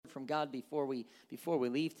from God before we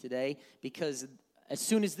leave today, because as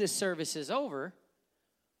soon as this service is over,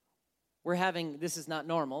 we're having, this is not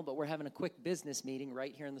normal, but we're having a quick business meeting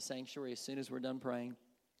right here in the sanctuary as soon as we're done praying.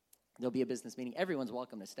 There'll be a business meeting. Everyone's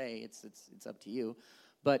welcome to stay. It's up to you.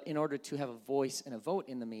 But in order to have a voice and a vote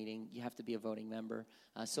in the meeting, you have to be a voting member.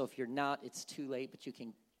 So if you're not, it's too late, but you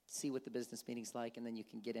can see what the business meeting's like, and then you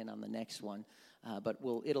can get in on the next one. But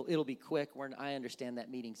it'll be quick. I understand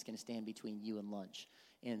that meeting's going to stand between you and lunch.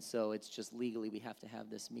 And so it's just legally we have to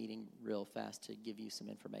have this meeting real fast to give you some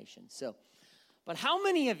information. So, but how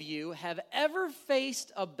many of you have ever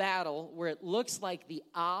faced a battle where it looks like the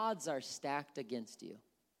odds are stacked against you?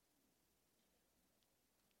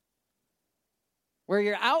 Where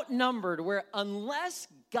you're outnumbered, where unless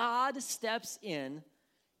God steps in,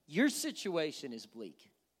 your situation is bleak.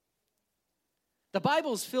 The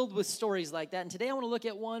Bible is filled with stories like that. And today I want to look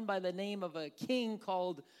at one by the name of a king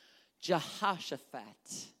called Jehoshaphat.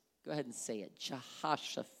 Go ahead and say it,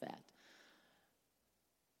 Jehoshaphat.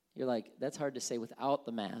 You're like, that's hard to say without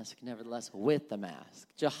the mask. Nevertheless, with the mask.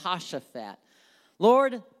 Jehoshaphat.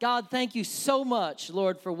 Lord, God, thank you so much,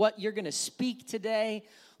 Lord, for what you're going to speak today.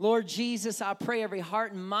 Lord Jesus, I pray every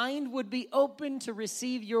heart and mind would be open to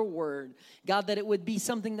receive your word. God, that it would be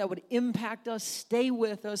something that would impact us, stay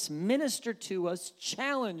with us, minister to us,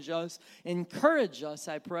 challenge us, encourage us,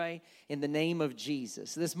 I pray, in the name of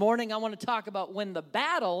Jesus. This morning, I want to talk about when the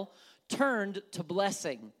battle turned to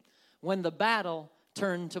blessing. When the battle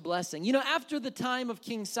turned to blessing. You know, after the time of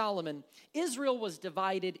King Solomon, Israel was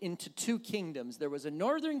divided into two kingdoms. There was a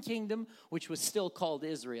northern kingdom, which was still called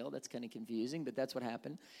Israel. That's kind of confusing, but that's what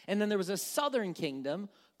happened. And then there was a southern kingdom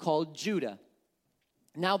called Judah.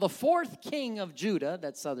 Now, the fourth king of Judah,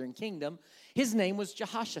 that southern kingdom, his name was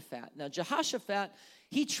Jehoshaphat. Now, Jehoshaphat,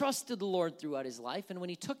 he trusted the Lord throughout his life, and when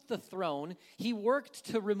he took the throne, he worked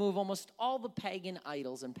to remove almost all the pagan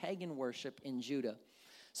idols and pagan worship in Judah.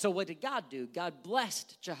 So what did God do? God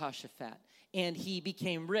blessed Jehoshaphat, and he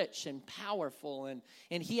became rich and powerful,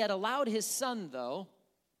 and he had allowed his son, though,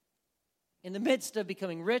 in the midst of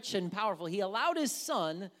becoming rich and powerful, he allowed his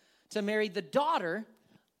son to marry the daughter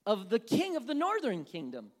of the king of the northern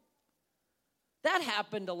kingdom. That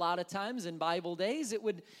happened a lot of times in Bible days. It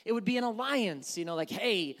would be an alliance, you know, like,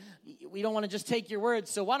 hey, we don't want to just take your word,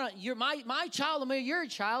 so why don't you're my child will marry your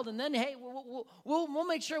child, and then hey, we'll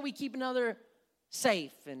make sure we keep another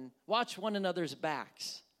safe and watch one another's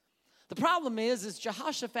backs. The problem is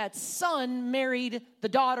Jehoshaphat's son married the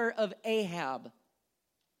daughter of Ahab.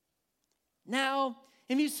 Now,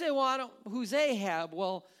 if you say, well, who's Ahab?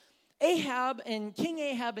 Well, King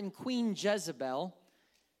Ahab and Queen Jezebel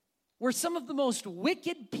were some of the most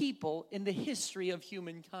wicked people in the history of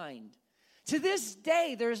humankind. To this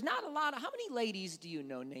day, there's not a lot of, how many ladies do you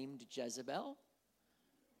know named Jezebel?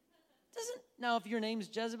 Now, if your name's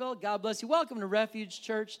Jezebel, God bless you. Welcome to Refuge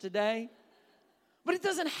Church today. But it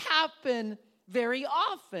doesn't happen very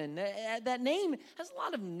often. That name has a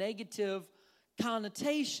lot of negative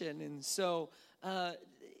connotation. And so,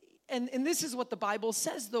 and this is what the Bible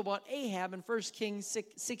says, though, about Ahab in 1 Kings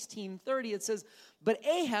 16:30. It says, but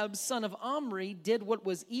Ahab, son of Omri, did what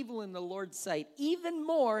was evil in the Lord's sight, even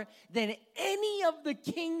more than any of the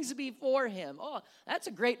kings before him. Oh, that's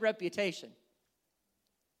a great reputation.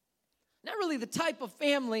 Not really the type of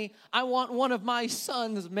family I want one of my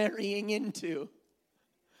sons marrying into.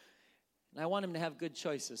 And I want him to have good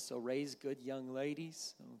choices, so raise good young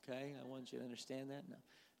ladies, okay? I want you to understand that. No.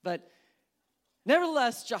 But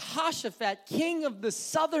nevertheless, Jehoshaphat, king of the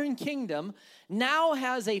southern kingdom, now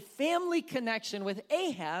has a family connection with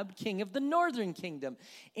Ahab, king of the northern kingdom.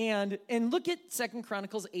 And look at 2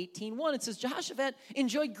 Chronicles 18:1. It says, Jehoshaphat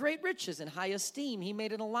enjoyed great riches and high esteem. He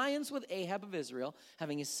made an alliance with Ahab of Israel,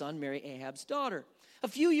 having his son marry Ahab's daughter. A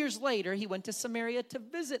few years later, he went to Samaria to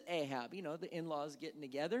visit Ahab, you know, the in-laws getting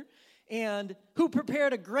together, and who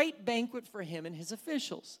prepared a great banquet for him and his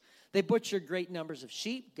officials. They butchered great numbers of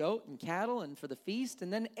sheep, goat, and cattle, and for the feast.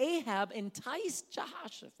 And then Ahab enticed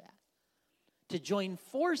Jehoshaphat to join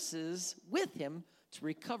forces with him to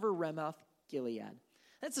recover Ramoth Gilead.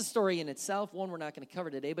 That's a story in itself, one we're not going to cover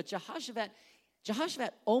today. But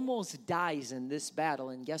Jehoshaphat almost dies in this battle.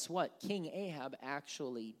 And guess what? King Ahab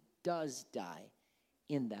actually does die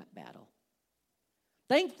in that battle.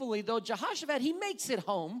 Thankfully, though, Jehoshaphat, he makes it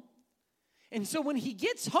home. And so when he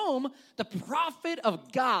gets home, the prophet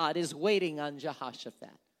of God is waiting on Jehoshaphat.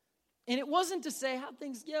 And it wasn't to say, how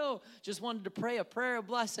things go, just wanted to pray a prayer of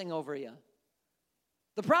blessing over you.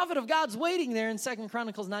 The prophet of God's waiting there in 2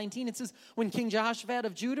 Chronicles 19. It says, when King Jehoshaphat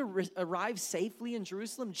of Judah arrived safely in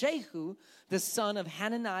Jerusalem, Jehu, the son of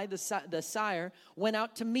Hanani, the sire, went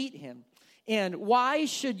out to meet him. And why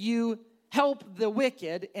should you help the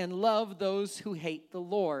wicked and love those who hate the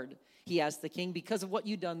Lord. He asked the king, because of what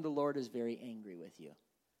you've done, the Lord is very angry with you.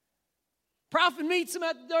 Prophet meets him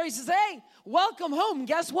at the door. He says, hey, welcome home.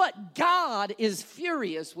 Guess what? God is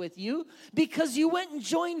furious with you because you went and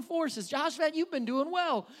joined forces. Jehoshaphat, you've been doing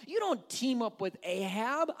well. You don't team up with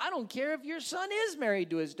Ahab. I don't care if your son is married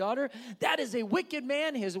to his daughter. That is a wicked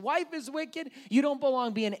man. His wife is wicked. You don't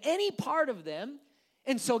belong being any part of them.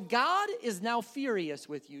 And so God is now furious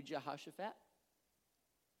with you, Jehoshaphat.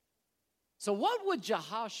 So what would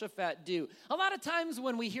Jehoshaphat do? A lot of times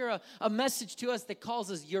when we hear a message to us that calls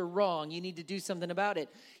us, you're wrong, you need to do something about it.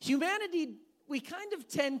 Humanity, we kind of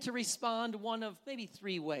tend to respond one of maybe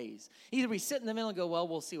three ways. Either we sit in the middle and go, well,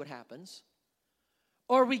 we'll see what happens.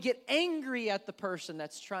 Or we get angry at the person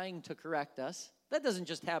that's trying to correct us. That doesn't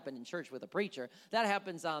just happen in church with a preacher. That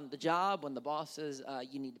happens on the job when the boss says,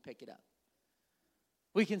 you need to pick it up.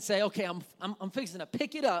 We can say, okay, I'm fixing to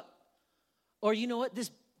pick it up. Or you know what,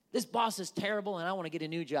 this boss is terrible and I want to get a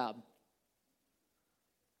new job.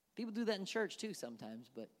 People do that in church too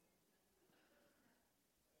sometimes,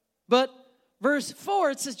 but verse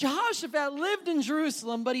 4, it says, Jehoshaphat lived in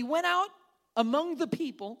Jerusalem, but he went out among the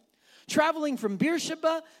people, traveling from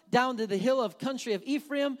Beersheba down to the hill of country of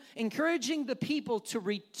Ephraim, encouraging the people to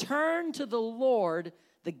return to the Lord,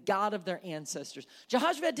 the God of their ancestors.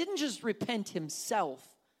 Jehoshaphat didn't just repent himself.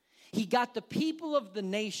 He got the people of the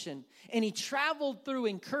nation, and he traveled through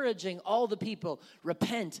encouraging all the people,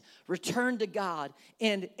 repent, return to God.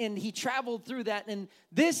 And he traveled through that, and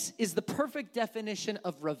this is the perfect definition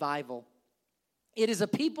of revival. It is a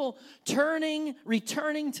people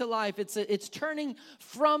returning to life. It's turning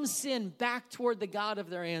from sin back toward the God of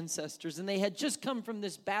their ancestors. And they had just come from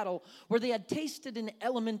this battle where they had tasted an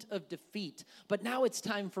element of defeat. But now it's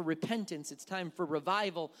time for repentance. It's time for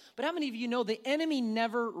revival. But how many of you know the enemy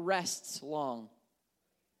never rests long?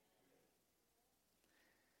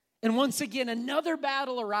 And once again, another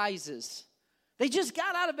battle arises. They just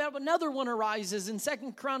got out of battle, but another one arises. In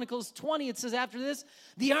 2 Chronicles 20, it says after this,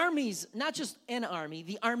 the armies, not just an army,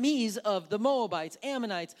 the armies of the Moabites,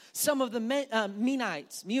 Ammonites, some of the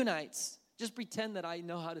Meunites, just pretend that I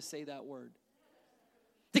know how to say that word,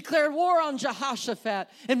 declared war on Jehoshaphat.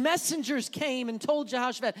 And messengers came and told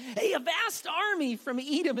Jehoshaphat, hey, a vast army from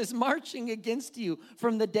Edom is marching against you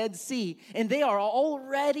from the Dead Sea, and they are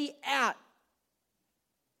already at.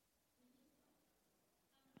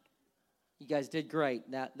 You guys did great.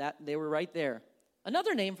 That they were right there.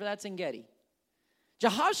 Another name for that's En-Gedi.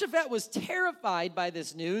 Jehoshaphat was terrified by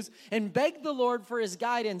this news and begged the Lord for his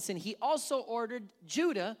guidance, and he also ordered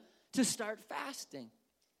Judah to start fasting.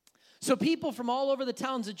 So people from all over the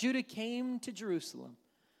towns of Judah came to Jerusalem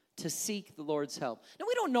to seek the Lord's help. Now,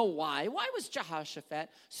 we don't know why. Why was Jehoshaphat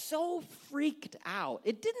so freaked out?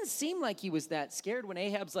 It didn't seem like he was that scared when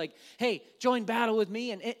Ahab's like, hey, join battle with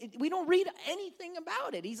me. And we don't read anything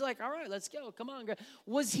about it. He's like, all right, let's go. Come on.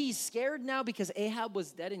 Was he scared now because Ahab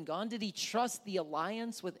was dead and gone? Did he trust the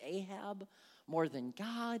alliance with Ahab more than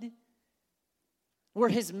God? Were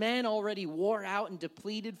his men already wore out and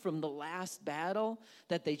depleted from the last battle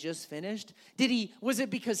that they just finished? Was it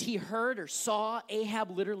because he heard or saw Ahab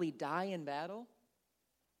literally die in battle?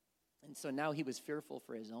 And so now he was fearful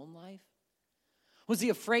for his own life? Was he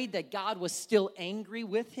afraid that God was still angry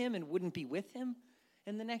with him and wouldn't be with him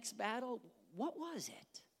in the next battle? What was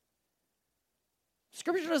it?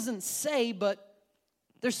 Scripture doesn't say, but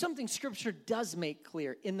there's something Scripture does make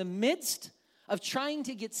clear. In the midst of trying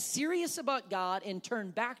to get serious about God and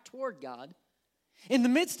turn back toward God, in the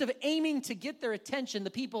midst of aiming to get their attention, the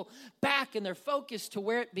people back and their focus to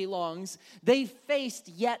where it belongs, they faced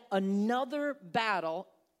yet another battle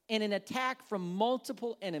and an attack from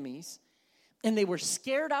multiple enemies, and they were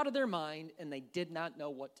scared out of their mind, and they did not know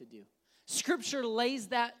what to do. Scripture lays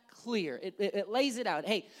that clear. It lays it out.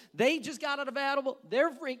 Hey, they just got out of battle.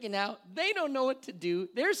 They're freaking out. They don't know what to do.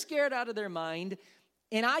 They're scared out of their mind.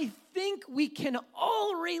 And I think we can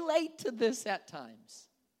all relate to this at times.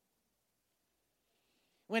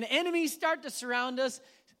 When enemies start to surround us,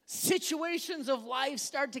 situations of life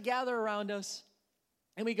start to gather around us,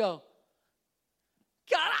 and we go,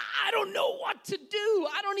 God, I don't know what to do.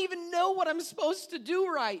 I don't even know what I'm supposed to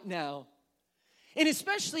do right now. And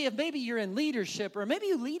especially if maybe you're in leadership, or maybe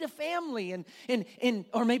you lead a family,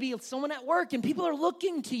 or maybe it's someone at work, and people are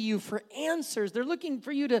looking to you for answers. They're looking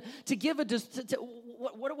for you to give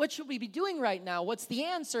what should we be doing right now? What's the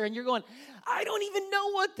answer? And you're going, I don't even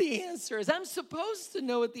know what the answer is. I'm supposed to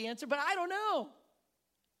know what the answer, but I don't know.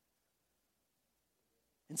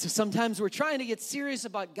 And so sometimes we're trying to get serious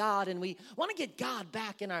about God, and we want to get God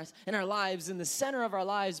back in our lives, in the center of our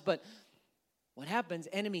lives, but what happens?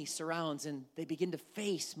 Enemy surrounds and they begin to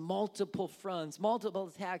face multiple fronts, multiple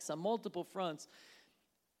attacks on multiple fronts.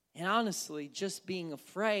 And honestly, just being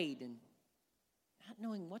afraid and not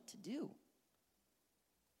knowing what to do.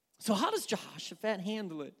 So how does Jehoshaphat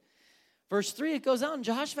handle it? Verse 3, it goes on,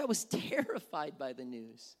 Jehoshaphat was terrified by the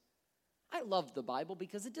news. I love the Bible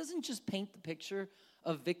because it doesn't just paint the picture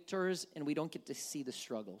of victors and we don't get to see the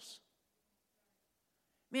struggles.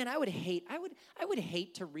 Man, I would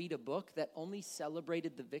hate to read a book that only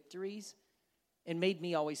celebrated the victories and made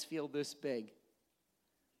me always feel this big.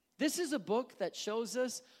 This is a book that shows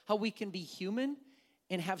us how we can be human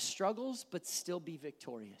and have struggles but still be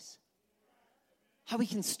victorious. How we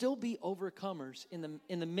can still be overcomers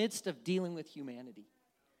in the midst of dealing with humanity.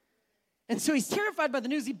 And so he's terrified by the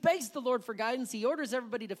news. He begs the Lord for guidance. He orders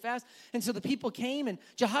everybody to fast. And so the people came, and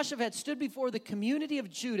Jehoshaphat stood before the community of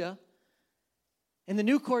Judah in the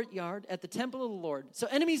new courtyard at the temple of the Lord. So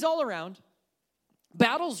enemies all around,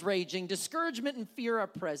 battles raging, discouragement and fear are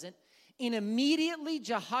present. And immediately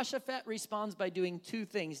Jehoshaphat responds by doing two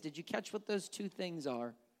things. Did you catch what those two things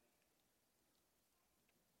are?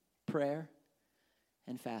 Prayer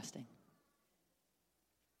and fasting.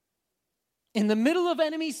 In the middle of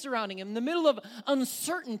enemies surrounding him, in the middle of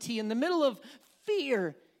uncertainty, in the middle of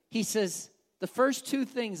fear, he says, the first two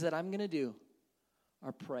things that I'm going to do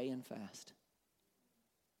are pray and fast.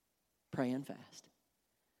 Pray and fast.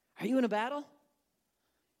 Are you in a battle?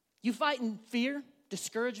 You fighting fear,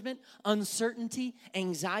 discouragement, uncertainty,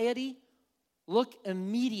 anxiety? Look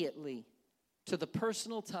immediately to the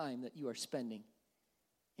personal time that you are spending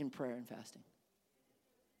in prayer and fasting.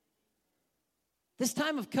 This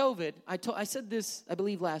time of COVID, I said this, I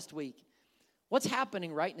believe, last week. What's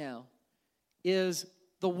happening right now is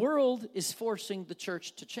the world is forcing the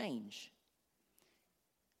church to change.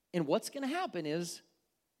 And what's going to happen is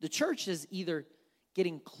the church is either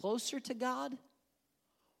getting closer to God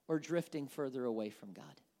or drifting further away from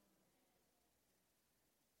God.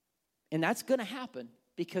 And that's going to happen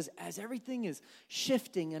because as everything is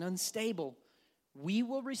shifting and unstable, we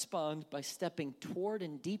will respond by stepping toward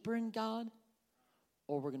and deeper in God,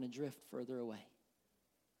 or we're going to drift further away.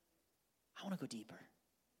 I want to go deeper.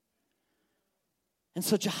 And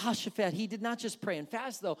so Jehoshaphat, he did not just pray and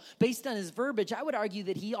fast, though. Based on his verbiage, I would argue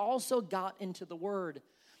that he also got into the Word.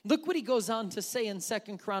 Look what he goes on to say in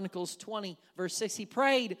 2 Chronicles 20, verse 6. He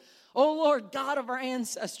prayed, "O Lord, God of our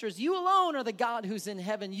ancestors, you alone are the God who's in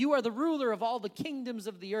heaven. You are the ruler of all the kingdoms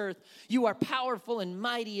of the earth. You are powerful and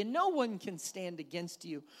mighty, and no one can stand against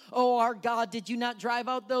you. O our God, did you not drive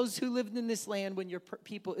out those who lived in this land when your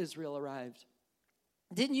people Israel arrived?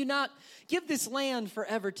 Didn't you not give this land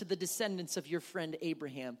forever to the descendants of your friend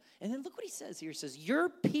Abraham?" And then look what he says here. He says, "Your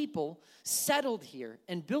people settled here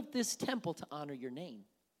and built this temple to honor your name.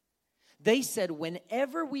 They said,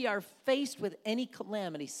 whenever we are faced with any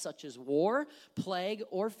calamity, such as war, plague,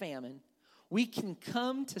 or famine, we can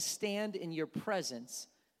come to stand in your presence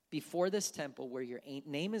before this temple where your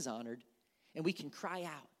name is honored, and we can cry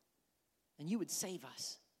out, and you would save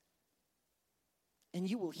us. And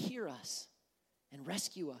you will hear us and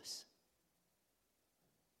rescue us."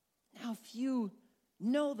 Now, if you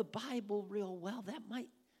know the Bible real well, that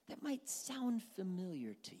might sound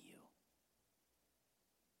familiar to you.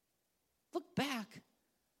 Look back,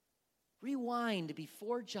 rewind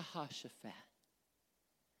before Jehoshaphat.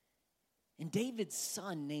 And David's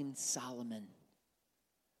son named Solomon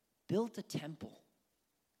built a temple.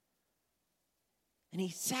 And he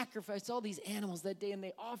sacrificed all these animals that day, and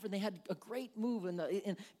they offered, and they had a great move,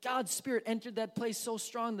 and God's Spirit entered that place so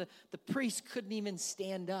strong that the priest couldn't even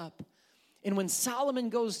stand up. And when Solomon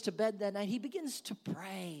goes to bed that night, he begins to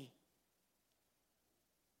pray.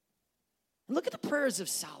 And look at the prayers of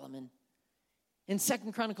Solomon. In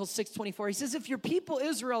 2 Chronicles 6:24, he says, "If your people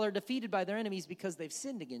Israel are defeated by their enemies because they've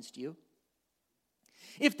sinned against you,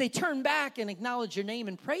 if they turn back and acknowledge your name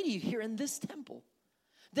and pray to you here in this temple,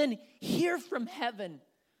 then hear from heaven,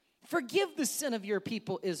 forgive the sin of your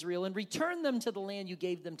people Israel, and return them to the land you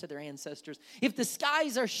gave them to their ancestors. If the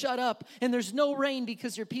skies are shut up and there's no rain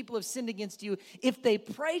because your people have sinned against you, if they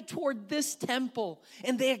pray toward this temple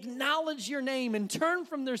and they acknowledge your name and turn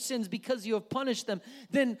from their sins because you have punished them,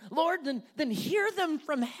 then Lord, then hear them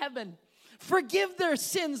from heaven. Forgive their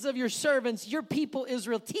sins of your servants, your people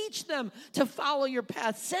Israel. Teach them to follow your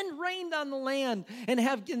path. Send rain on the land and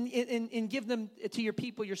give them to your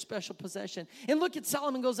people your special possession." And look at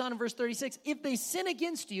Solomon goes on in verse 36. "If they sin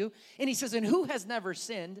against you," and he says, "and who has never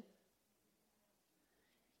sinned?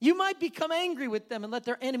 You might become angry with them and let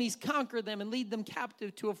their enemies conquer them and lead them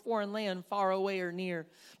captive to a foreign land far away or near.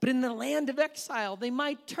 But in the land of exile, they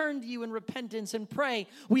might turn to you in repentance and pray,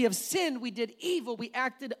 we have sinned, we did evil, we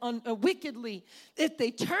acted wickedly. If they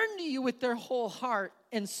turn to you with their whole heart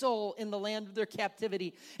and soul in the land of their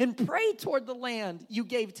captivity and pray toward the land you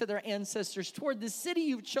gave to their ancestors, toward the city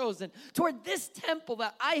you've chosen, toward this temple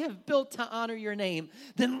that I have built to honor your name,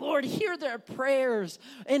 then Lord, hear their prayers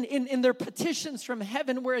and in their petitions from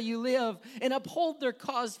heaven where you live and uphold their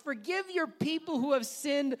cause. Forgive your people who have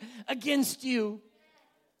sinned against you.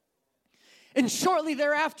 And shortly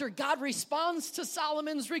thereafter, God responds to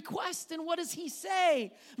Solomon's request. And what does he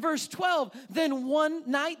say? Verse 12, then one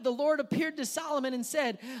night the Lord appeared to Solomon and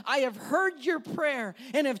said, I have heard your prayer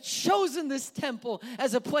and have chosen this temple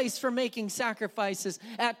as a place for making sacrifices.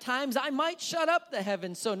 At times I might shut up the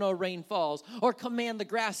heavens so no rain falls, or command the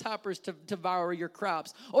grasshoppers to devour your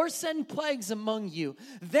crops, or send plagues among you.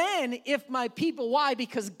 Then if my people, why?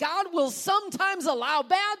 Because God will sometimes allow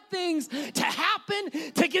bad things to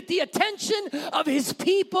happen to get the attention of his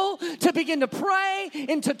people to begin to pray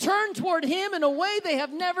and to turn toward him in a way they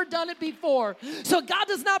have never done it before. So God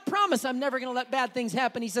does not promise I'm never going to let bad things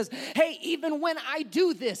happen. He says, hey, even when I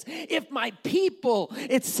do this, if my people,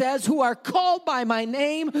 it says, who are called by my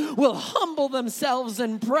name will humble themselves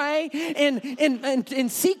and pray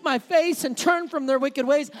and seek my face and turn from their wicked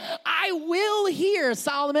ways, I will hear.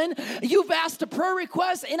 Solomon, you've asked a prayer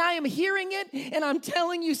request and I am hearing it, and I'm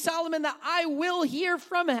telling you, Solomon, that I will hear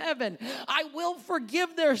from heaven. I will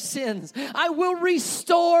forgive their sins. I will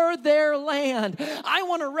restore their land. I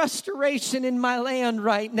want a restoration in my land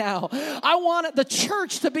right now. I want the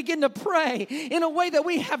church to begin to pray in a way that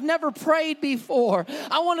we have never prayed before.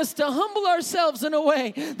 I want us to humble ourselves in a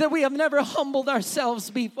way that we have never humbled ourselves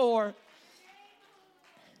before.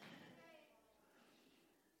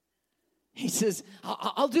 He says,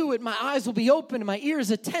 I'll do it. My eyes will be open and my ears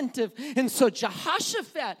attentive. And so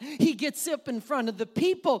Jehoshaphat, he gets up in front of the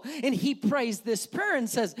people and he prays this prayer and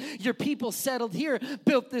says, your people settled here,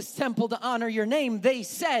 built this temple to honor your name. They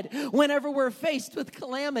said, whenever we're faced with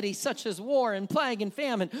calamity such as war and plague and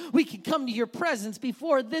famine, we can come to your presence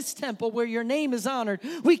before this temple where your name is honored.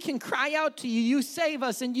 We can cry out to you. You save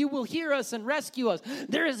us and you will hear us and rescue us.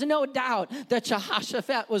 There is no doubt that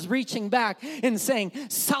Jehoshaphat was reaching back and saying,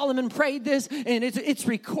 Solomon prayed this, and it's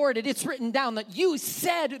recorded, it's written down that you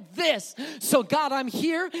said this. So God, I'm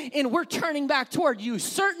here and we're turning back toward you.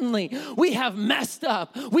 Certainly we have messed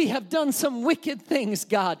up. We have done some wicked things,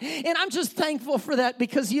 God. And I'm just thankful for that,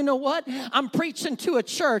 because you know what? I'm preaching to a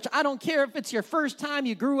church. I don't care if it's your first time,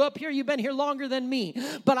 you grew up here, you've been here longer than me.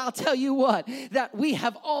 But I'll tell you what, that we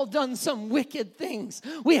have all done some wicked things.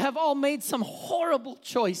 We have all made some horrible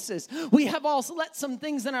choices. We have also let some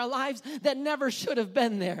things in our lives that never should have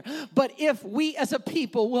been there. But if we as a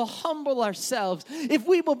people will humble ourselves, if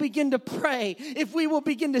we will begin to pray, if we will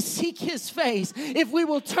begin to seek his face, if we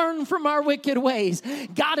will turn from our wicked ways,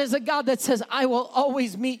 God is a God that says, I will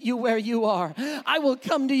always meet you where you are. I will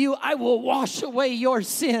come to you. I will wash away your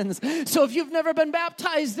sins. So if you've never been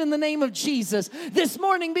baptized in the name of Jesus, this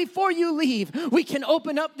morning before you leave, we can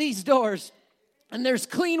open up these doors. And there's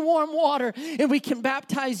clean, warm water, and we can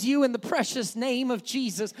baptize you in the precious name of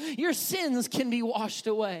Jesus. Your sins can be washed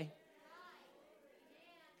away.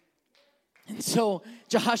 And so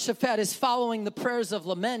Jehoshaphat is following the prayers of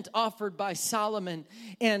lament offered by Solomon.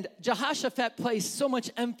 And Jehoshaphat placed so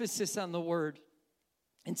much emphasis on the word.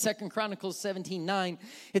 In 2 Chronicles 17:9,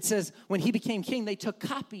 it says, when he became king, they took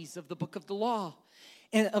copies of the book of the law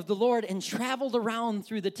and of the Lord and traveled around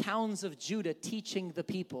through the towns of Judah, teaching the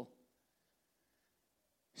people.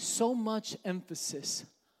 So much emphasis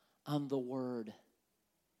on the word.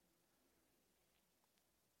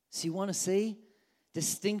 So you want to see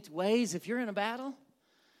distinct ways? If you're in a battle,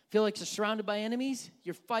 feel like you're surrounded by enemies,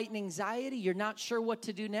 you're fighting anxiety, you're not sure what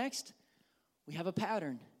to do next, we have a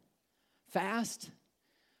pattern. Fast,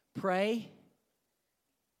 pray,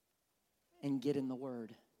 and get in the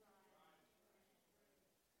word.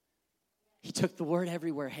 He took the word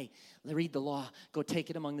everywhere. Hey, read the law. Go take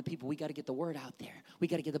it among the people. We got to get the word out there. We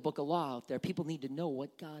got to get the book of law out there. People need to know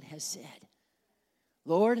what God has said.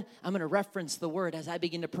 Lord, I'm going to reference the word as I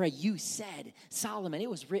begin to pray. You said, Solomon, it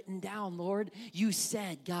was written down, Lord. You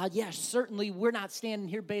said, God, yes, certainly we're not standing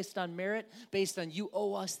here based on merit, based on you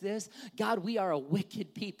owe us this. God, we are a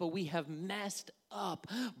wicked people. We have messed up.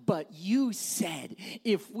 But you said,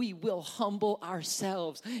 if we will humble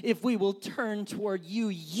ourselves, if we will turn toward you,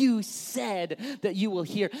 you said that you will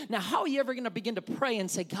hear. Now, how are you ever going to begin to pray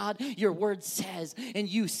and say, God, your word says, and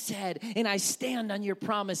you said, and I stand on your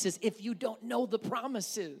promises, if you don't know the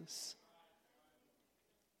promises?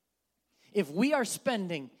 If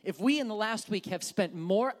we in the last week have spent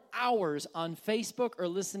more hours on Facebook or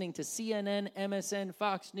listening to CNN, MSN,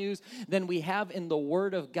 Fox News than we have in the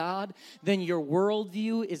Word of God, then your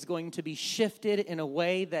worldview is going to be shifted in a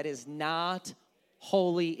way that is not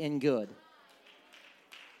holy and good.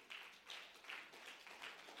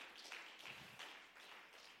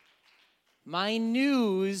 My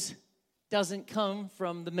news doesn't come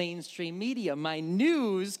from the mainstream media. My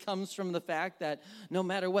news comes from the fact that no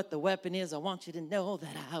matter what the weapon is, I want you to know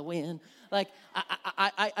that I win. Like,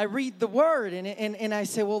 I read the Word, and I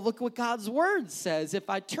say, well, look what God's Word says. If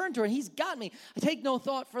I turn to it, He's got me. I take no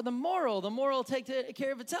thought for the moral. The moral will take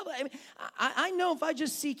care of itself. I mean, I know if I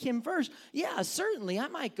just seek Him first, yeah, certainly I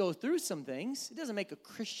might go through some things. It doesn't make a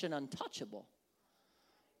Christian untouchable.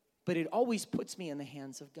 But it always puts me in the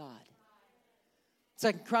hands of God.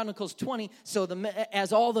 2 Chronicles 20, so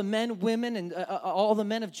as all the men, women, and all the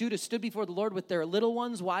men of Judah stood before the Lord with their little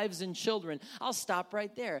ones, wives, and children. I'll stop right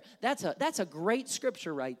there. That's a great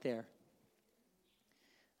scripture right there.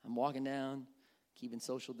 I'm walking down, keeping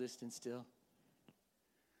social distance still.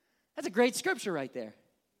 That's a great scripture right there.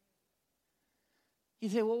 You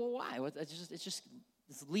say, well, why?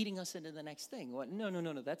 It's leading us into the next thing. What? No,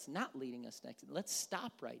 that's not leading us next. Let's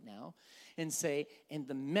stop right now and say, and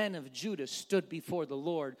the men of Judah stood before the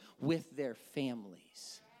Lord with their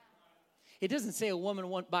families. It doesn't say a woman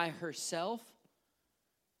went by herself.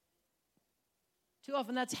 Too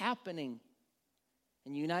often that's happening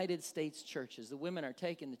in United States churches. The women are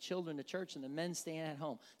taking the children to church and the men staying at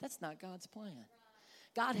home. That's not God's plan.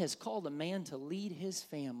 God has called a man to lead his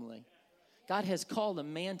family. God has called a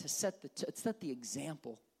man to set the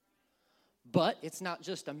example. But it's not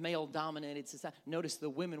just a male-dominated society. Notice the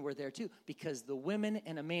women were there too, because the women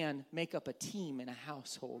and a man make up a team in a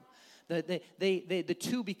household. The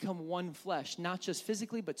two become one flesh, not just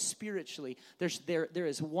physically, but spiritually. There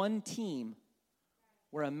is one team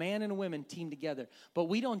where a man and a woman team together. But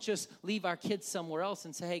we don't just leave our kids somewhere else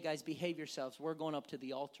and say, hey, guys, behave yourselves. We're going up to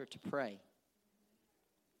the altar to pray.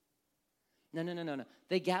 No.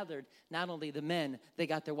 They gathered not only the men, they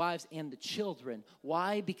got their wives and the children.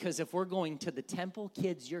 Why? Because if we're going to the temple,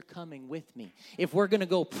 kids, you're coming with me. If we're going to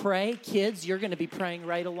go pray, kids, you're going to be praying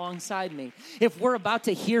right alongside me. If we're about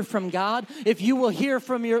to hear from God, if you will hear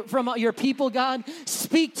from your people, God,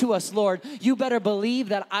 speak to us, Lord. You better believe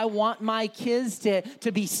that I want my kids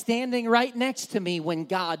to be standing right next to me when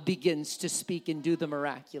God begins to speak and do the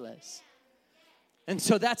miraculous. And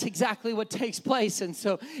so that's exactly what takes place. And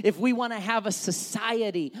so if we want to have a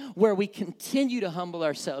society where we continue to humble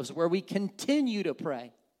ourselves, where we continue to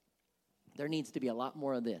pray, there needs to be a lot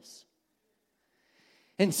more of this.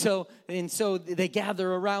 And so they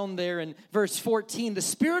gather around there. In verse 14, the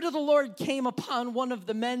Spirit of the Lord came upon one of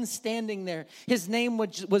the men standing there. His name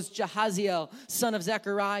was Jahaziel, son of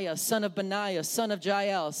Zechariah, son of Benaiah, son of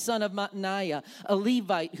Jael, son of Mattaniah, a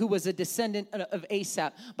Levite who was a descendant of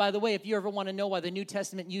Asaph. By the way, if you ever want to know why the New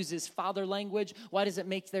Testament uses father language, why does it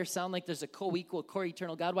make there sound like there's a co-equal,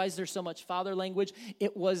 co-eternal God? Why is there so much father language?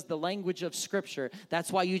 It was the language of Scripture.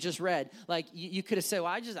 That's why you just read. Like, you could have said,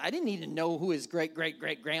 well, I didn't need to know who his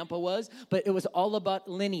great-great-great-grandpa was, but it was all about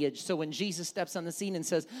lineage. So when Jesus steps on the scene and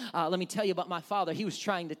says, let me tell you about my father, he was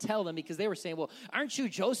trying to tell them, because they were saying, well, aren't you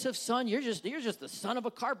Joseph's son? You're just the son of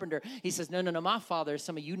a carpenter. He says, no, my father,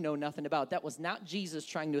 some of you know nothing about. That was not Jesus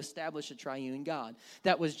trying to establish a triune God.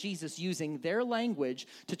 That was Jesus using their language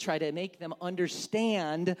to try to make them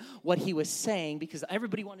understand what he was saying, because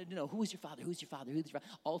everybody wanted to know, who is your father? Who's your father? Who's your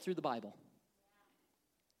father? All through the Bible.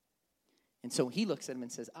 And so he looks at him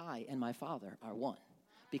and says, I and my Father are one,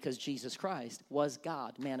 because Jesus Christ was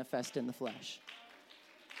God manifest in the flesh.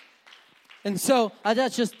 And so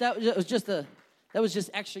that was just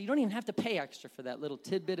extra. You don't even have to pay extra for that little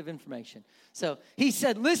tidbit of information. So he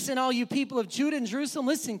said, listen, all you people of Judah and Jerusalem,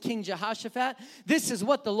 listen, King Jehoshaphat, this is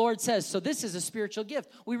what the Lord says. So this is a spiritual gift.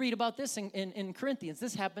 We read about this in Corinthians.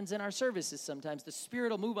 This happens in our services sometimes. The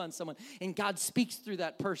Spirit will move on someone, and God speaks through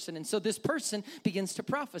that person. And so this person begins to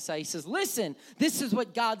prophesy. He says, listen, this is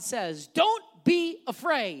what God says. Don't be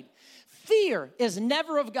afraid. Fear is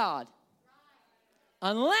never of God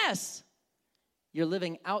unless you're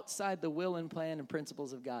living outside the will and plan and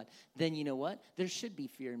principles of God. Then you know what? There should be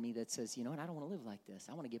fear in me that says, you know what? I don't want to live like this.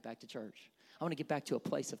 I want to get back to church. I want to get back to a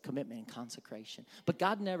place of commitment and consecration. But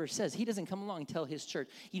God never says, he doesn't come along and tell his church.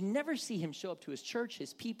 You never see him show up to his church,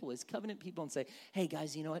 his people, his covenant people, and say, hey,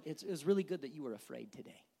 guys, you know what? It was really good that you were afraid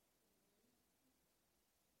today.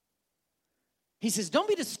 He says, don't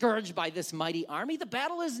be discouraged by this mighty army. The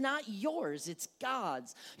battle is not yours, it's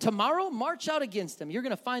God's. Tomorrow, march out against them. You're going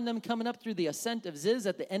to find them coming up through the ascent of Ziz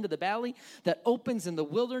at the end of the valley that opens in the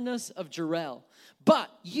wilderness of Jerel. But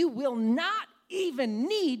you will not even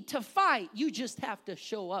need to fight. You just have to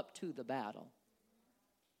show up to the battle.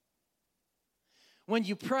 When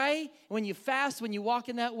you pray, when you fast, when you walk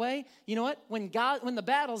in that way, you know what? When the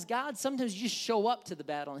battle's God, sometimes you just show up to the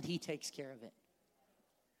battle and he takes care of it.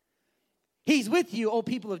 He's with you, O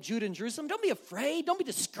people of Judah and Jerusalem. Don't be afraid. Don't be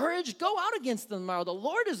discouraged. Go out against them tomorrow. The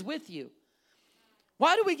Lord is with you.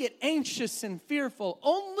 Why do we get anxious and fearful?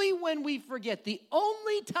 Only when we forget. The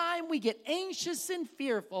only time we get anxious and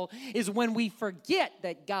fearful is when we forget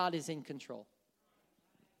that God is in control.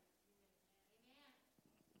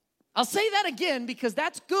 I'll say that again because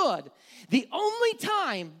that's good. The only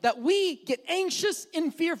time that we get anxious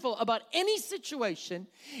and fearful about any situation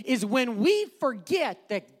is when we forget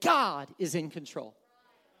that God is in control.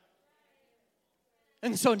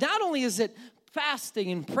 And so not only is it fasting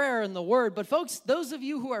and prayer and the word, but folks, those of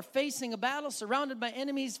you who are facing a battle, surrounded by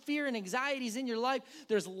enemies, fear and anxieties in your life,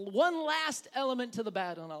 there's one last element to the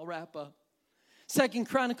battle, and I'll wrap up. 2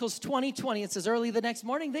 Chronicles 20:20, it says, early the next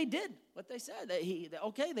morning, they did what they said.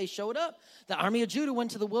 They showed up. The army of Judah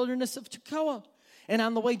went to the wilderness of Tekoa. And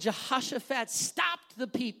on the way, Jehoshaphat stopped the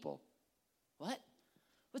people. What?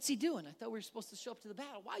 What's he doing? I thought we were supposed to show up to the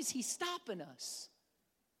battle. Why is he stopping us?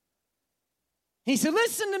 He said,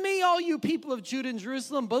 listen to me, all you people of Judah and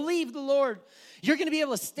Jerusalem. Believe the Lord. You're going to be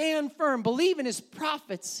able to stand firm. Believe in his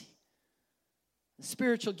prophets, the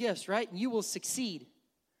spiritual gifts, right? And you will succeed.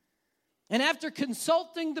 And after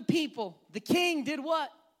consulting the people, the king did what?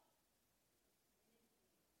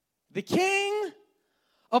 The king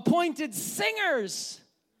appointed singers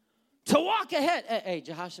to walk ahead. Hey,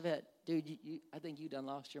 Jehoshaphat, dude, I think you done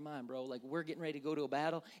lost your mind, bro. Like, we're getting ready to go to a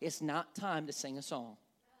battle. It's not time to sing a song.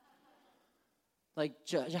 Like,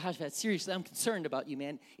 Jehoshaphat, seriously, I'm concerned about you,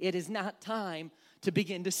 man. It is not time to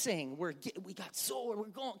begin to sing. We got sword. We're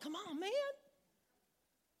going. Come on, man.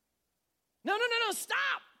 No,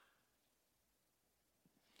 stop.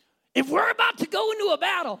 If we're about to go into a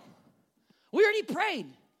battle, we already prayed.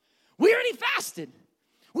 We already fasted.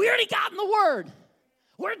 We already got in the word.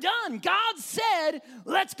 We're done. God said,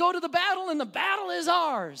 let's go to the battle, and the battle is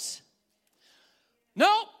ours.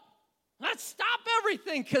 Nope. Let's stop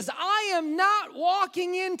everything, because I am not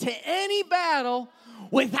walking into any battle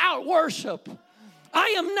without worship. I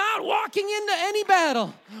am not walking into any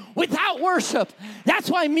battle without worship. That's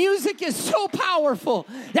why music is so powerful.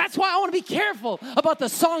 That's why I want to be careful about the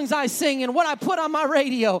songs I sing and what I put on my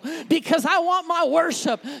radio, because I want my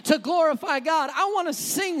worship to glorify God. I want to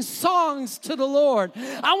sing songs to the Lord.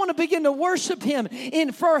 I want to begin to worship him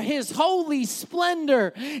for his holy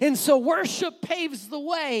splendor. And so worship paves the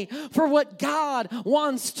way for what God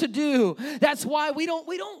wants to do. That's why we don't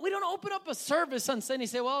open up a service on Sunday and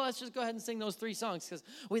say, well, let's just go ahead and sing those 3 songs. Because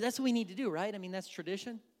that's what we need to do, right? I mean, that's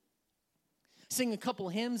tradition. Sing a couple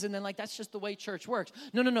hymns and then that's just the way church works.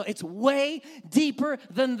 No. It's way deeper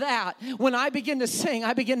than that. When I begin to sing,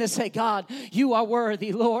 I begin to say, God, you are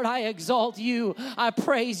worthy. Lord, I exalt you. I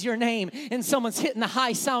praise your name. And someone's hitting the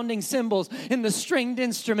high sounding cymbals and the stringed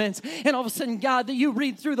instruments. And all of a sudden, God, that you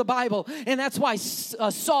read through the Bible. And that's why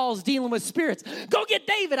Saul's dealing with spirits. Go get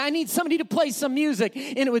David. I need somebody to play some music.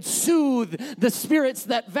 And it would soothe the spirits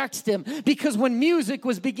that vexed him. Because when music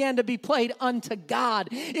began to be played unto God,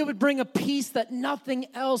 it would bring a peace that nothing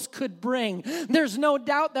else could bring. There's no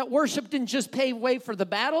doubt that worship didn't just pave way for the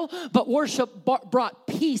battle, but worship brought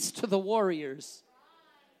peace to the warriors.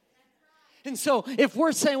 And so if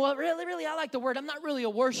we're saying, well, really, I like the word, I'm not really a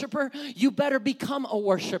worshiper, you better become a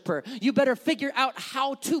worshiper. You better figure out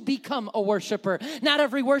how to become a worshiper. Not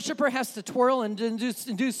every worshiper has to twirl and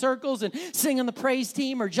do circles and sing on the praise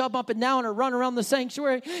team or jump up and down or run around the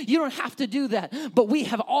sanctuary. You don't have to do that. But we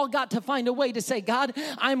have all got to find a way to say, God,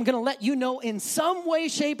 I'm going to let you know in some way,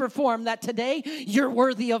 shape, or form that today you're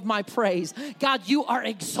worthy of my praise. God, you are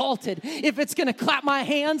exalted. If it's going to clap my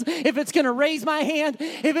hands, if it's going to raise my hand,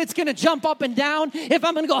 if it's going to jump up and down, if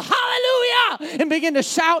I'm going to go hallelujah and begin to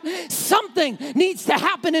shout, something needs to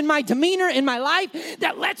happen in my demeanor, in my life,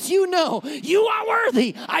 that lets you know you are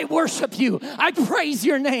worthy. I worship you. I praise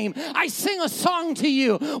your name. I sing a song to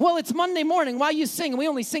you. Well, it's Monday morning. Why you sing? We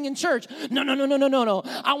only sing in church. No.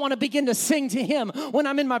 I want to begin to sing to him when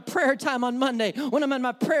I'm in my prayer time on Monday, when I'm in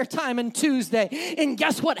my prayer time on Tuesday. And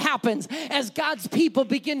guess what happens? As God's people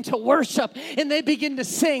begin to worship and they begin to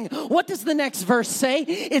sing, what does the next verse say?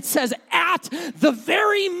 It says, at the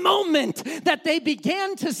very moment that they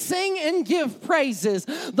began to sing and give praises,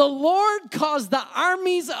 the Lord caused the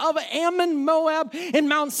armies of Ammon, Moab, and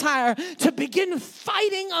Mount Seir to begin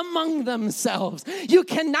fighting among themselves. You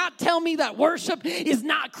cannot tell me that worship is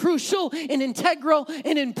not crucial and integral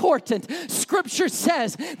and important. Scripture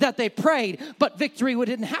says that they prayed, but victory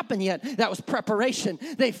didn't happen yet. That was preparation.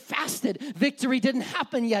 They fasted. Victory didn't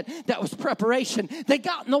happen yet. That was preparation. They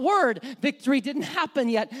got in the Word. Victory didn't happen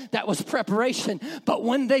yet. That was preparation. But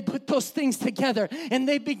when they put those things together and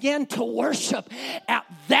they began to worship, at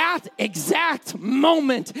that exact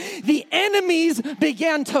moment, the enemies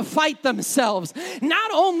began to fight themselves.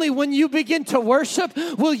 Not only when you begin to worship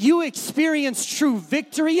will you experience true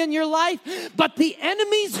victory in your life, but the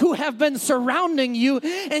enemies who have been surrounding you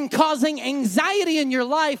and causing anxiety in your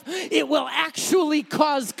life, it will actually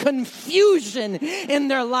cause confusion in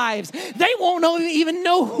their lives. They won't even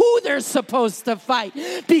know who they're supposed to fight,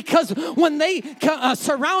 because when they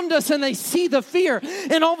surround us and they see the fear,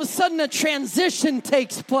 and all of a sudden a transition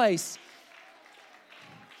takes place.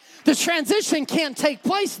 The transition can't take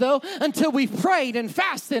place, though, until we've prayed and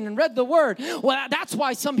fasted and read the Word. Well, that's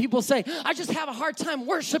why some people say, I just have a hard time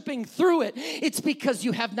worshiping through it. It's because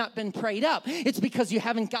you have not been prayed up. It's because you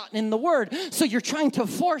haven't gotten in the Word. So you're trying to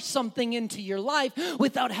force something into your life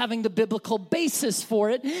without having the biblical basis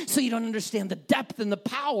for it, so you don't understand the depth and the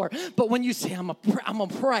power. But when you say, I'm going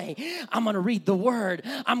to pray, I'm going to read the Word,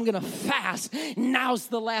 I'm going to fast, now's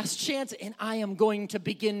the last chance, and I am going to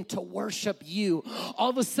begin to worship you.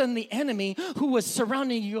 All of a sudden, the enemy who was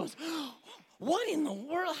surrounding you goes, what in the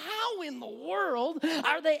world? How in the world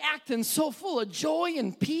are they acting so full of joy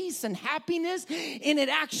and peace and happiness? And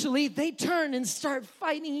they turn and start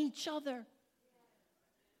fighting each other.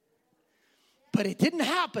 But it didn't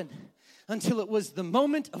happen until it was the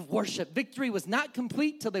moment of worship. Victory was not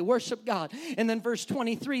complete till they worshiped God. And then verse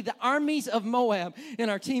 23, the armies of Moab,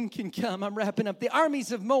 and our team can come, I'm wrapping up. The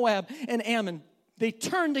armies of Moab and Ammon, they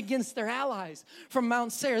turned against their allies from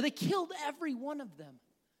Mount Seir. They killed every one of them.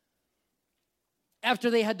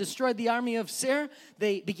 After they had destroyed the army of Seir,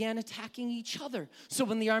 they began attacking each other. So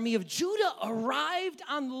when the army of Judah arrived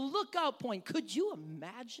on the lookout point, could you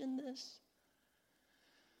imagine this?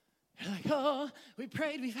 They're like, oh, we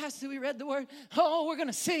prayed, we fasted, we read the Word. Oh, we're going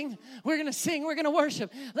to sing, we're going to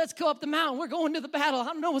worship. Let's go up the mountain. We're going to the battle. I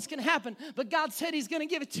don't know what's going to happen, but God said He's going to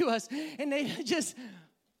give it to us. And they just...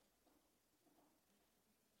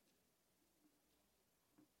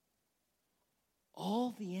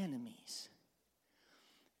 all the enemies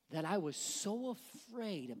that I was so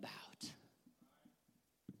afraid about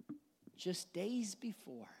just days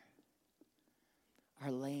before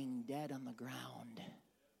are laying dead on the ground.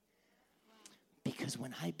 Because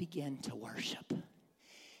when I began to worship,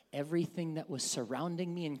 everything that was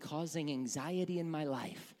surrounding me and causing anxiety in my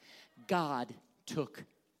life, God took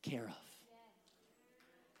care of.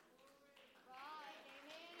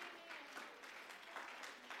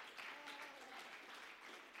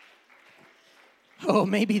 Oh,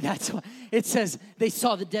 maybe that's why it says they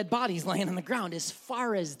saw the dead bodies laying on the ground as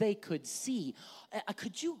far as they could see.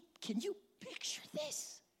 Can you picture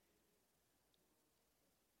this?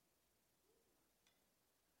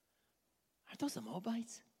 Aren't those the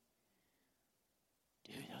Moabites?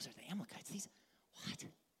 Dude, those are the Amalekites. These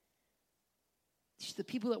are the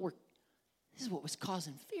people that this is what was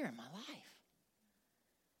causing fear in my life.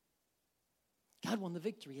 God won the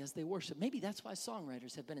victory as they worship. Maybe that's why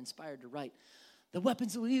songwriters have been inspired to write, the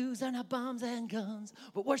weapons we use are not bombs and guns,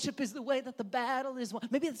 but worship is the way that the battle is won.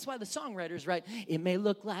 Maybe that's why the songwriters write, it may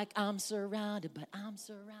look like I'm surrounded, but I'm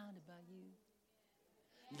surrounded by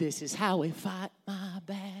you. This is how we fight my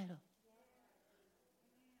battle.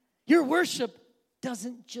 Your worship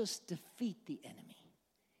doesn't just defeat the enemy.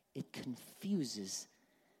 It confuses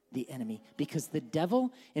the enemy, because the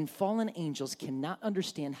devil and fallen angels cannot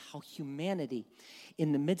understand how humanity,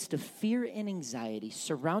 in the midst of fear and anxiety,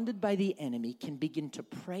 surrounded by the enemy, can begin to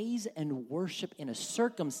praise and worship in a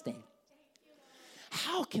circumstance.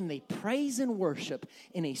 How can they praise and worship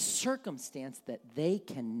in a circumstance that they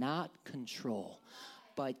cannot control?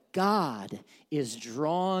 But God is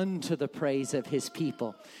drawn to the praise of His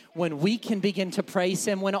people. When we can begin to praise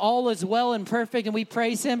Him, when all is well and perfect and we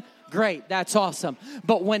praise Him, great, that's awesome.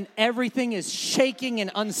 But when everything is shaking and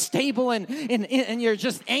unstable and you're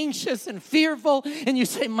just anxious and fearful, and you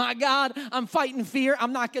say, my God, I'm fighting fear,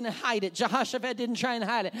 I'm not going to hide it. Jehoshaphat didn't try and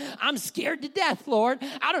hide it. I'm scared to death, Lord.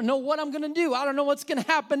 I don't know what I'm going to do. I don't know what's going to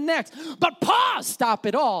happen next. But pause, stop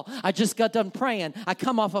it all. I just got done praying. I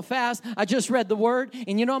come off a fast. I just read the Word.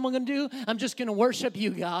 And you know what I'm going to do? I'm just going to worship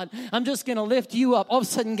you, God. I'm just going to lift you up. All of a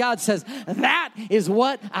sudden, God says, that is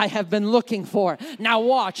what I have been looking for. Now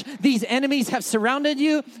watch. These enemies have surrounded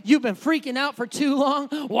you. You've been freaking out for too long.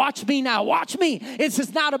 Watch me now. Watch me. This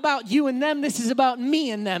is not about you and them. This is about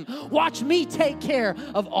me and them. Watch me take care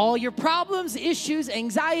of all your problems, issues,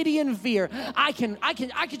 anxiety, and fear. I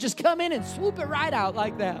could just come in and swoop it right out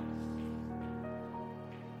like that.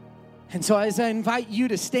 And so as I invite you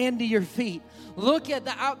to stand to your feet, look at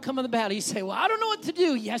the outcome of the battle. You say, well, I don't know what to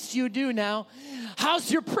do. Yes, you do now.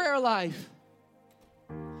 How's your prayer life?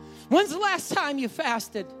 When's the last time you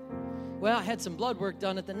fasted? Well, I had some blood work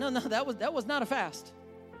done at the... No, that was not a fast.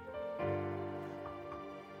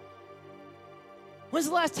 When's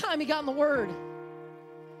the last time you got in the Word? And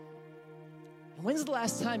when's the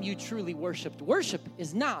last time you truly worshiped? Worship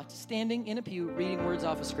is not standing in a pew reading words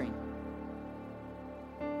off a screen.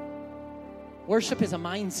 Worship is a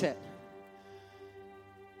mindset.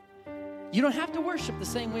 You don't have to worship the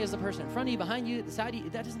same way as the person in front of you, behind you, beside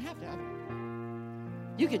you. That doesn't have to happen.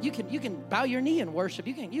 You can bow your knee and worship.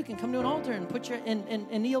 You can come to an altar and put your and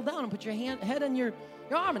kneel down and put your head on your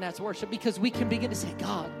arm, and that's worship, because we can begin to say,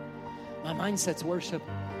 God, my mindset's worship.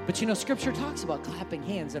 But you know, Scripture talks about clapping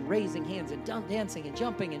hands and raising hands and dancing and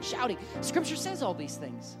jumping and shouting. Scripture says all these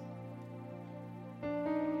things.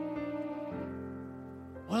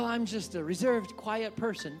 Well, I'm just a reserved, quiet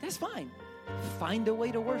person. That's fine. Find a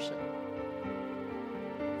way to worship.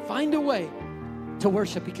 Find a way to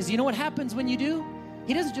worship, because you know what happens when you do?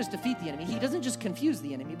 He doesn't just defeat the enemy. He doesn't just confuse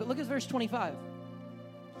the enemy. But look at verse 25.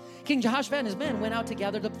 King Jehoshaphat and his men went out to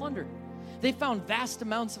gather the plunder. They found vast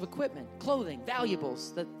amounts of equipment, clothing,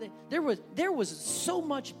 valuables. There was so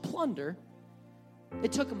much plunder,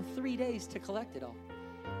 it took them 3 days to collect it all.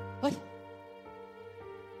 What?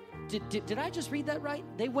 Did I just read that right?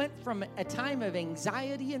 They went from a time of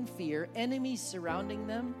anxiety and fear, enemies surrounding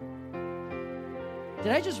them.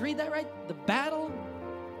 Did I just read that right? The battle,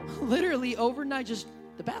 literally overnight,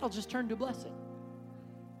 the battle just turned to a blessing.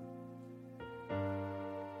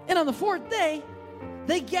 And on the fourth day,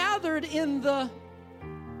 they gathered in the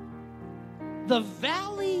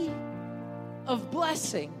valley of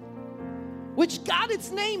blessing, which got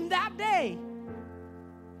its name that day,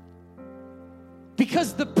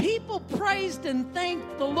 because the people praised and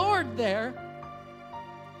thanked the Lord there,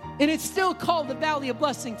 and it's still called the Valley of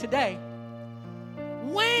Blessing today.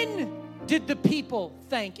 When did the people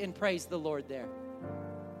thank and praise the Lord there?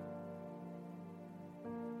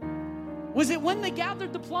 Was it when they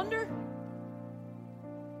gathered the plunder?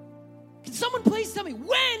 Can someone please tell me,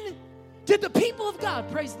 when did the people of God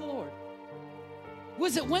praise the Lord?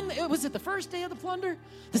 Was it the first day of the plunder?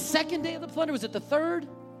 The second day of the plunder? Was it the third?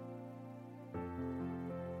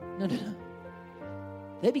 No.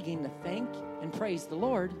 They began to thank and praise the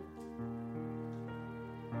Lord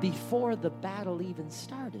before the battle even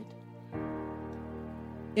started.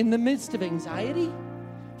 In the midst of anxiety,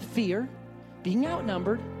 fear, being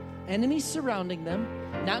outnumbered, enemies surrounding them,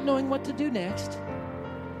 not knowing what to do next,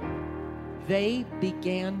 they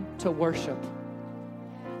began to worship.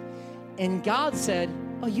 And God said,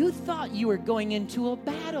 oh, you thought you were going into a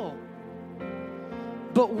battle.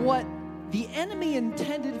 But what the enemy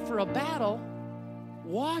intended for a battle,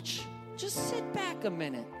 watch, just sit back a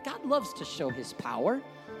minute. God loves to show his power.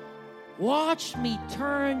 Watch me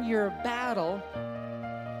turn your battle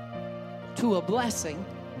to a blessing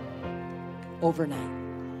overnight.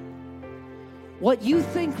 What you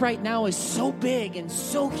think right now is so big and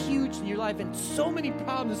so huge in your life, and so many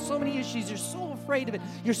problems, so many issues, you're so afraid of it,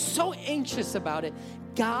 you're so anxious about it,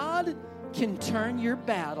 God can turn your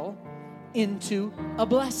battle into a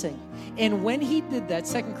blessing. And when he did that,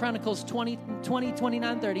 2 Chronicles 20,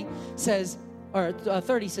 29, 30 says, or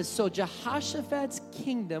 30 says, so Jehoshaphat's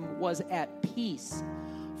kingdom was at peace,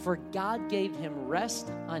 for God gave him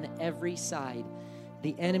rest on every side.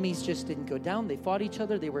 The enemies just didn't go down. They fought each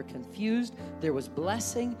other. They were confused. There was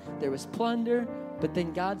blessing. There was plunder. But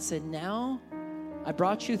then God said, now I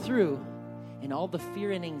brought you through, and all the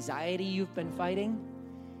fear and anxiety you've been fighting,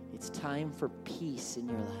 it's time for peace in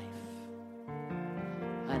your life.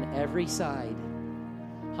 On every side.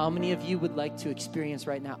 How many of you would like to experience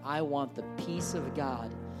right now, I want the peace of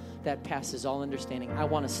God that passes all understanding. I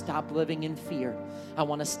want to stop living in fear. I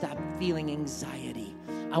want to stop feeling anxiety.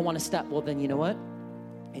 I want to stop. Well, then you know what?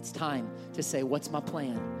 It's time to say, what's my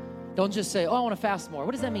plan? Don't just say, oh, I want to fast more.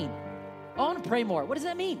 What does that mean? Oh, I want to pray more. What does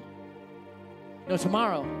that mean? No,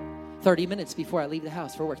 tomorrow, 30 minutes before I leave the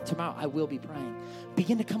house for work, tomorrow I will be praying.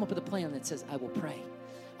 Begin to come up with a plan that says, I will pray.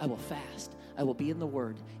 I will fast. I will be in the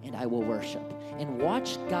Word, and I will worship. and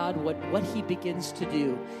watch God, what he begins to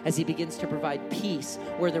do as he begins to provide peace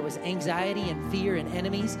where there was anxiety and fear and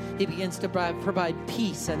enemies. He begins to provide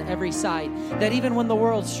peace on every side, that even when the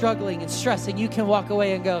world's struggling and stressing, you can walk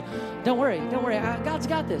away and go, don't worry, God's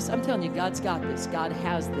got this. I'm telling you, God's got this. God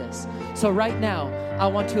has this. So right now, I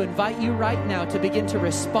want to invite you right now to begin to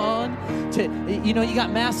respond to, you got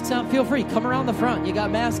masks on, feel free, come around the front. You got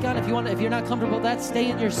mask on. If you're not comfortable with that, stay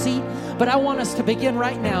in your seat. But I want us to begin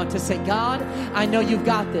right now to say, God, I know you've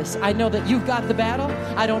got this. I know that you've got the battle.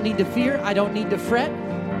 I don't need to fear. I don't need to fret.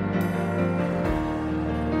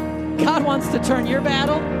 God wants to turn your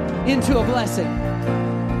battle into a blessing.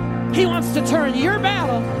 He wants to turn your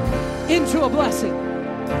battle into a blessing.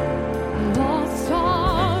 Lost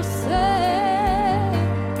are saved,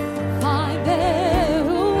 find their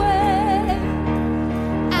way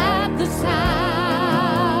at the sound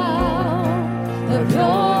of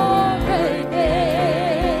your great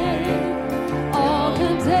name. All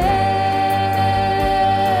condemned,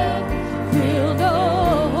 feel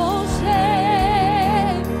no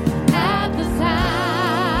shame at the sound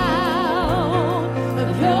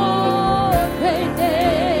of your great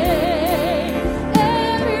name.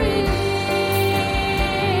 Every ear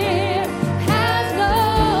has no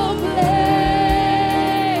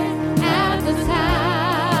place at the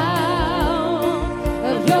sound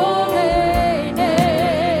of your great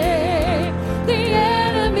name. The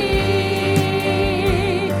enemy,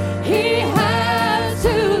 he has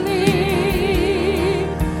to leave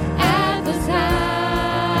at the sound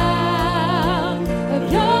of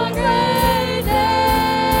your great name.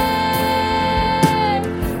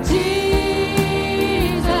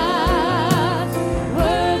 Jesus,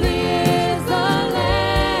 worthy is the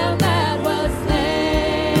Lamb that was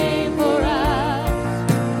slain for us.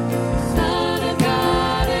 Son of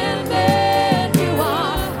God, and then you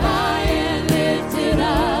are high and lifted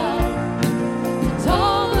up, and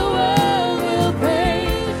all the world will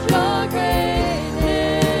praise your great name.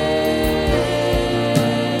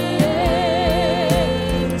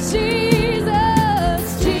 Jesus,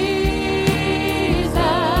 Jesus,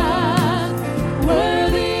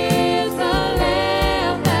 worthy is the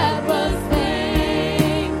Lamb that was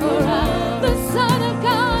slain for us. The Son of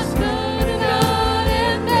God,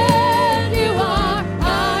 and then you are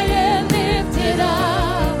high and lifted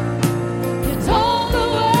up, and all the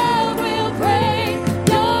world will praise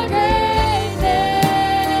your great name.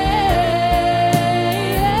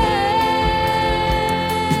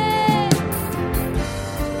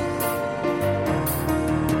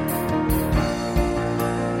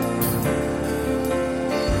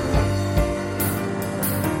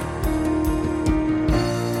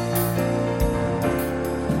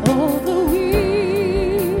 All the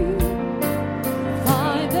weak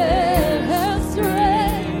find their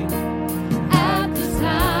strength at the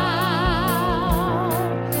sound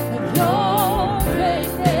of your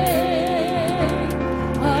great name.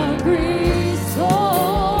 Hungry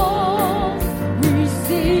souls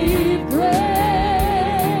receive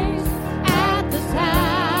grace at the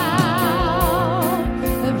sound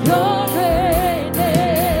of your great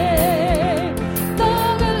name. The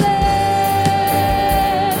village,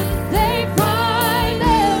 they find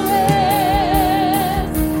their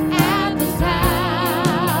rest at the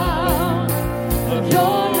sound of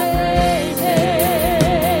your great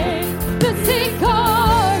name. The sick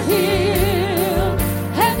are healed,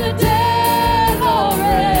 and the dead are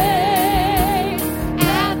raised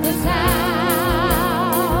at the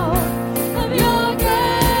sound of your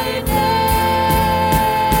great name.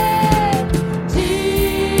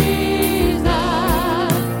 Jesus,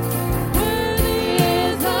 worthy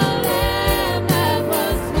is the Lamb that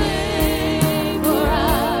was slain for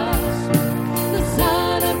us. The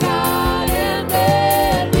Son of God, and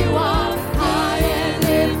then you are high and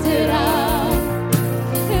lifted up,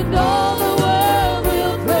 and all the world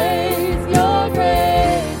will praise your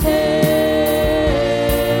great name.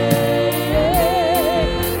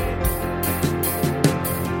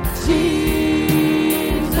 Jesus.